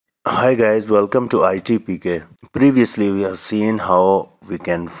Hi guys, welcome to ITPK. Previously we have seen how we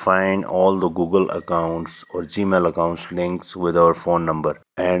can find all the Google accounts or Gmail accounts links with our phone number,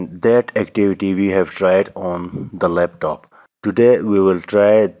 and that activity we have tried on the laptop. Today we will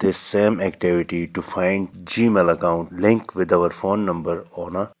try this same activity to find Gmail account link with our phone number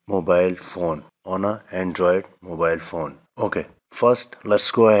on a mobile phone, on a Android mobile phone. Okay, first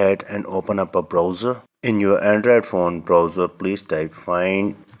let's go ahead and open up a browser. In your Android phone browser, please type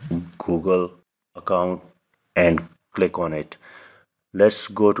find Google account and click on it. Let's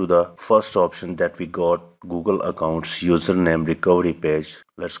go to the first option that we got, Google accounts username recovery page.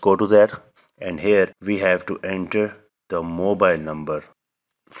 Let's go to that, and here we have to enter the mobile number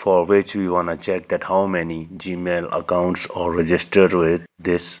for which we want to check that how many Gmail accounts are registered with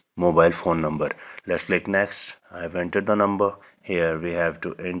this mobile phone number. Let's click next. I've entered the number. Here we have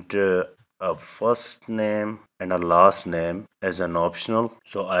to enter a first name and a last name as an optional.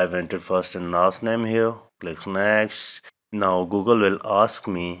 So I've entered first and last name here. Click next. Now Google will ask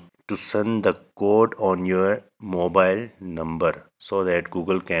me to send the code on your mobile number so that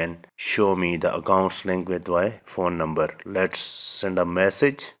Google can show me the accounts link with my phone number. Let's send a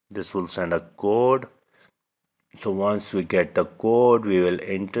message. This will send a code. So once we get the code, we will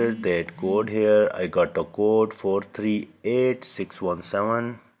enter that code here. I got the code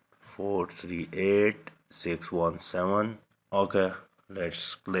 438617. 438617. Okay,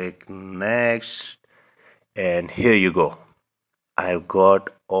 let's click next, and here you go. I've got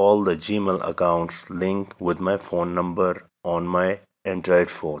all the Gmail accounts linked with my phone number on my Android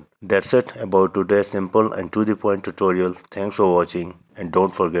phone. That's it about today's simple and to the point tutorial. Thanks for watching, and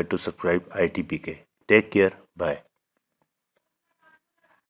don't forget to subscribe ITPK. Take care. Bye.